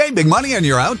Save big money on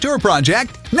your outdoor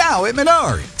project now at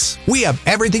Menards. We have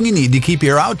everything you need to keep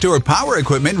your outdoor power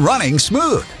equipment running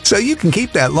smooth, so you can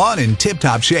keep that lawn in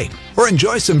tip-top shape or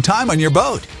enjoy some time on your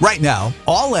boat. Right now,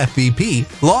 all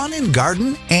FVP, lawn and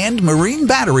garden, and marine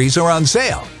batteries are on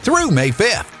sale through May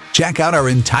 5th. Check out our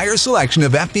entire selection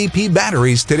of FVP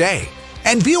batteries today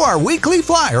and view our weekly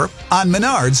flyer on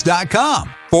menards.com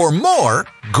for more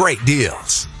great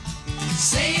deals.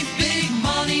 Save big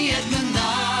money at Menards.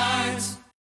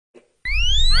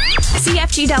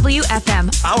 CFGW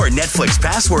FM. Our Netflix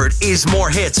password is more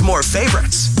hits, more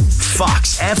favorites.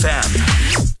 Fox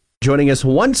FM. Joining us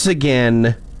once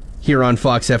again here on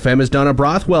Fox FM is Donna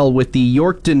Brothwell with the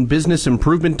Yorkton Business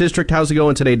Improvement District. How's it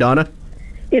going today, Donna?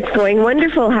 It's going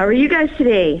wonderful. How are you guys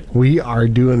today? We are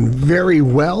doing very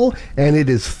well, and it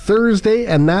is Thursday,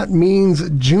 and that means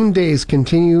June Days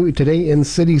continue today in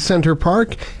City Center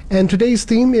Park, and today's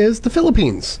theme is the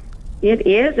Philippines. It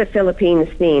is a Philippines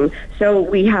theme. So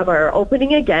we have our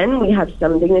opening again. We have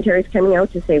some dignitaries coming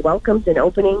out to say welcomes and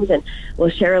openings, and we'll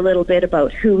share a little bit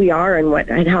about who we are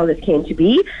and how this came to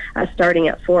be, starting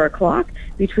at 4 o'clock.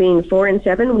 Between 4 and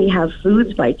 7, we have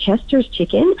foods by Chester's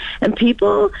Chicken, and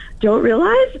people don't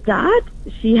realize that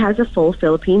she has a full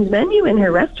Philippines menu in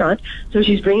her restaurant, so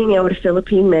she's bringing out a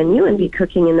Philippine menu and be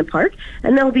cooking in the park,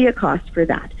 and there'll be a cost for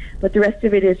that. But the rest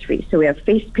of it is free. So we have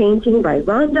face painting by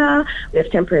Rhonda. We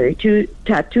have temporary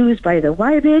tattoos by the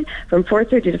Wybid. From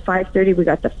 4:30 to 5:30, we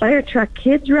got the fire truck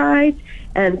kids ride.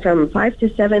 And from 5 to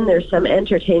 7, there's some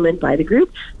entertainment by the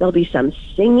group. There'll be some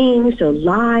singing, so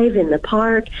live in the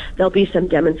park. There'll be some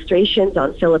demonstrations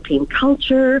on Philippine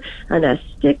culture and a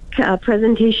stick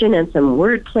presentation and some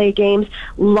wordplay games.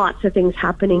 Lots of things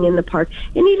happening in the park.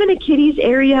 And even a kiddies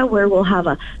area where we'll have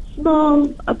a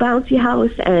bouncy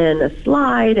house and a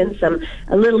slide and some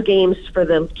little games for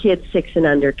the kids 6 and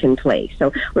under can play.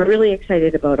 So we're really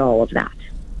excited about all of that.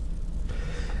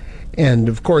 And,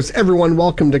 of course, everyone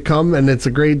welcome to come, and it's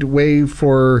a great way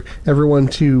for everyone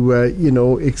to,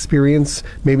 experience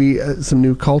maybe some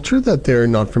new culture that they're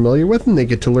not familiar with, and they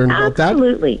get to learn about that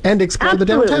and explore the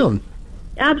downtown.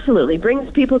 Absolutely. Brings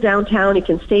people downtown. You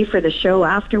can stay for the show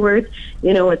afterwards.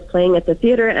 It's playing at the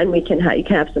theater, and you can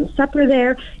have some supper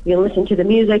there. You can listen to the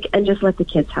music and just let the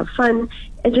kids have fun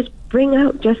and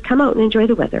just come out and enjoy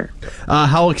the weather.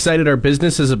 How excited are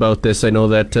businesses about this? I know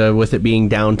that with it being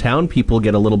downtown, people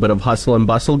get a little bit of hustle and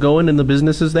bustle going in the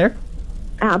businesses there.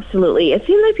 Absolutely. It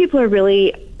seems like people are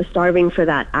really starving for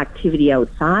that activity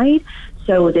outside.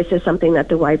 So this is something that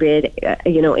the Wybid,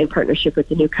 in partnership with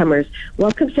the Newcomers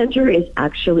Welcome Center is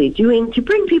actually doing to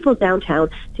bring people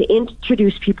downtown, to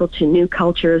introduce people to new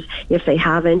cultures if they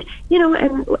haven't,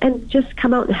 and just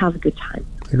come out and have a good time.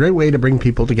 A great way to bring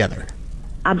people together.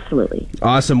 Absolutely.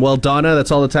 Awesome. Well, Donna,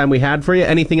 that's all the time we had for you.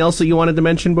 Anything else that you wanted to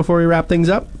mention before we wrap things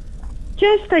up?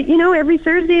 Just that, every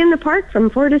Thursday in the park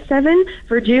from 4 to 7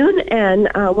 for June, and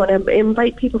want to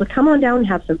invite people to come on down and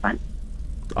have some fun.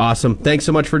 Awesome. Thanks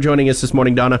so much for joining us this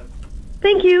morning, Donna.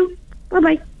 Thank you.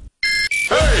 Bye-bye.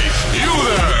 Hey, you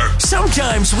there!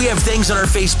 Sometimes we have things on our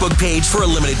Facebook page for a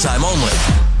limited time only.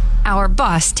 Our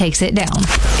boss takes it down.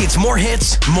 It's more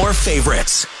hits, more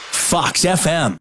favorites. Fox FM.